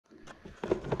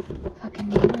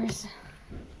Yours.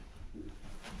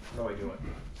 How do I do it?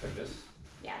 Like this?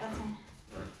 Yeah, that's fine.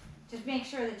 Just make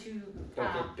sure that you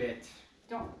Don't get bit.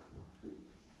 Don't.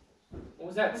 What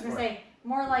was that? I was gonna say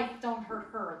more like don't hurt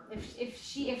her. If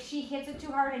she hits it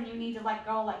too hard and you need to let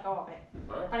go of it.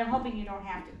 Right. But I'm hoping you don't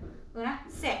have to. Luna,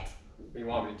 sit. You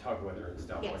want me to tug with her and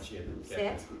stuff Yes. when she hits Sit.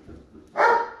 it.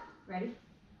 Ready?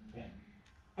 Yeah.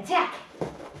 Attack.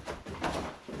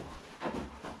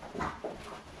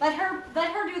 Let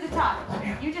her do the tug.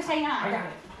 You just hang on. I got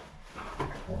it.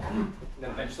 And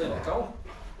then eventually let go.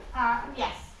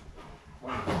 Yes.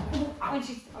 When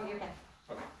she's you're good.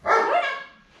 Okay. Luna.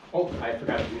 Oh, I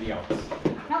forgot to do the outs.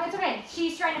 No, it's okay.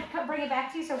 She's trying to bring it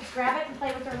back to you, so just grab it and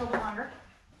play with her a little bit longer.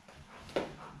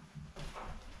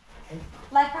 Okay.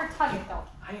 Let her tug it though.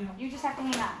 I know. You just have to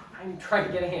hang on. I'm trying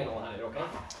to get a handle on it, okay?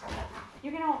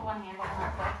 You can hold one hand on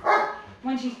her.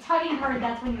 When she's tugging her,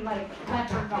 that's when you let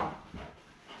her go.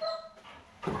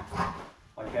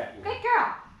 Like that. Good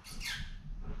girl.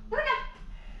 Luna.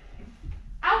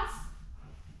 Outs.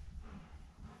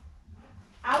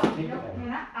 Out. Take No, it.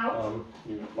 Luna. Out.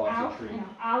 You lost Out. a tree. No,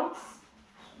 outs.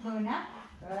 Luna.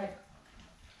 Good.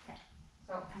 Okay.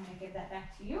 So I'm gonna give that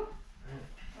back to you.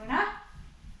 Luna.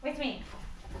 With me.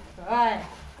 Good.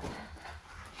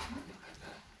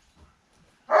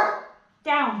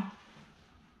 Down.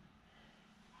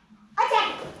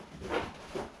 Attack.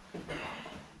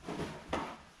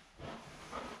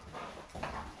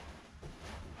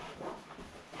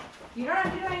 You don't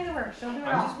have to do any of the work. She'll do it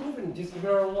all. I'm just moving, just give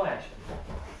her a little action.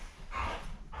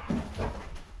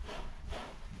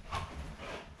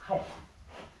 Ow.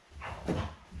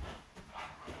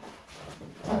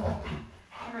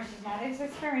 Remember, she's not as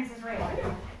experienced as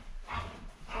Rayla.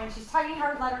 So when she's tugging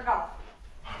hard, let her go.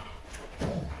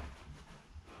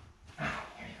 Here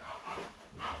you go.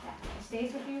 Yeah, she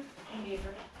stays with you, engage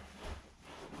her.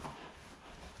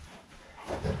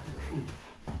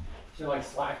 She likes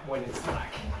slack when it's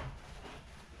slack.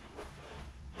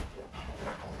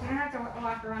 You don't have to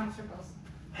walk around in circles.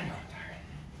 I know I'm tired.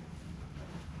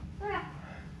 Luna.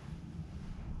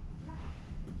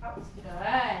 Oh,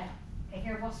 good. Okay,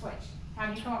 here, we'll switch.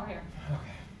 Have you come over here.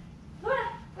 Okay. Luna,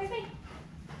 with me.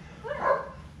 Luna.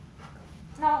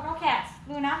 No, no cats.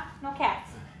 Luna, no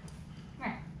cats. Come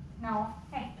here. No.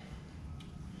 Hey.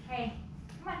 Hey.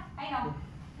 Come on. I know.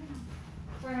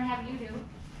 We're going to have you do.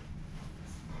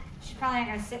 She's probably not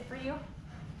going to sit for you.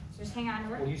 So just hang on to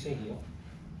her. When you say heel.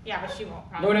 Yeah, but she won't.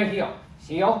 No, no, heel.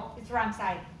 Heel. It's the wrong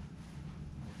side.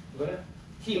 Luna.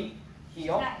 Heel. She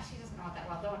Heel. doesn't know it that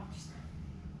well. Don't. Just,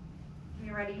 when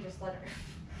you're ready, just let her.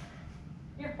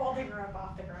 You're holding her up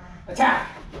off the ground. Attack.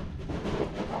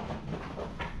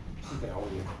 She's gonna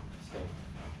hold you.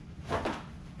 Stay.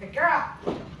 Good girl.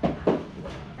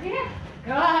 Are you here?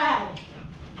 Good.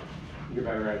 You're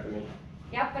better at it than me.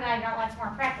 Yep, but I got lots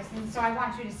more practice, and so I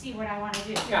want you to see what I want to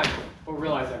do. Yeah, but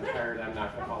realize I'm tired. I'm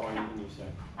not gonna follow anything you say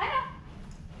I know.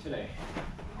 today.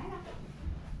 I know.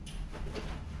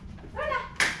 Luna.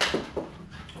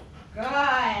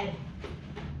 Good.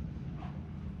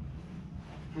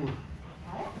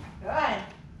 Good.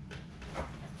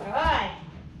 Good.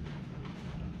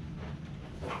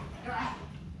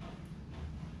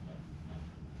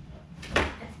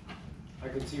 I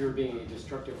can see her being a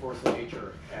destructive force of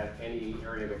nature at any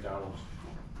area of McDonald's.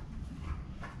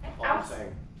 All I'm Out. So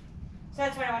saying.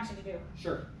 that's what I want you to do.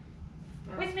 Sure.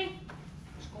 With me.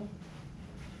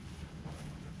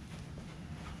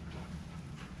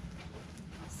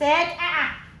 Sit.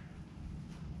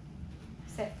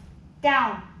 Sit.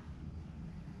 Down.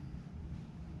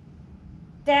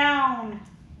 Down.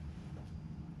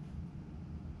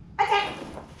 Attack.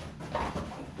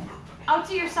 Out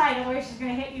to your side, otherwise she's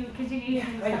going to hit you, continue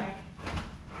hitting the stomach.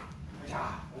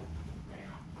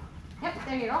 Yep,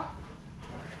 there you go.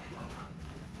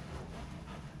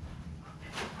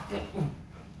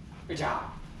 Good job.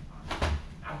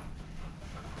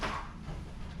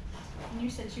 And you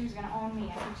said she was going to own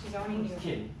me. I think she's owning you. Just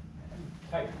kidding.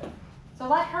 Tired. So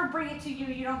let her bring it to you.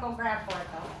 You don't go grab for it,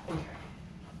 though. Okay.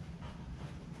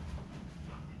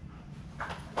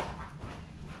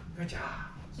 Good job.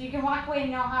 So you can walk away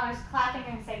and know how I was clapping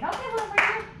and say, no, they won't bring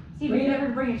it. See if you can ever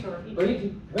bring it to her. Right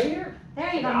here.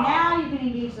 There you go. Now you can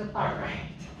engage the All player. right.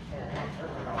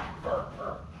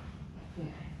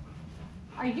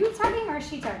 Are you tugging or is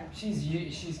she tugging?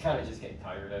 She's kind of just getting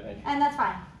tired, I think. And that's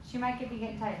fine. She might be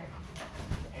getting tired.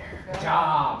 Good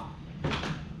job. Good.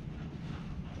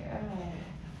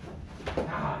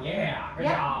 Ah, yeah. Good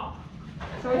Yep. job.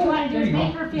 So what you want to do There is you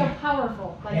make go. her feel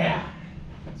powerful. Like Yeah.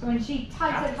 that. So when she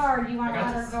tugs Got it this. hard, you want I to got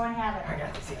let her this. go and have I it.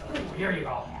 got this. Here you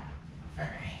go. Yeah. All right.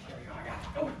 Here we go. I got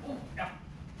it. Oh, yeah.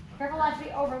 Careful not to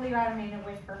be overly automated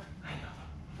with her. I know.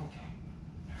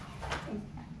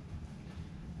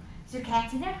 Is there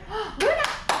cats in there? Luna!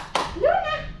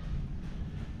 Luna!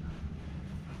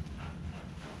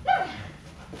 Luna!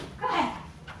 Go ahead.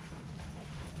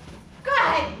 Go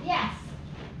ahead, yes.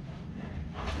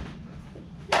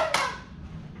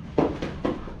 Luna!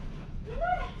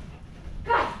 Luna!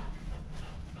 Go ahead.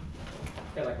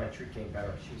 I like my treat game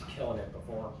better. She was killing it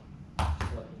before. Just to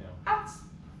let you know. Out.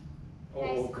 Oh,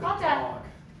 Nice. good Well done. dog.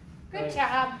 Good Thanks.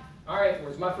 job. All right,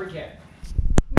 where's my free cat?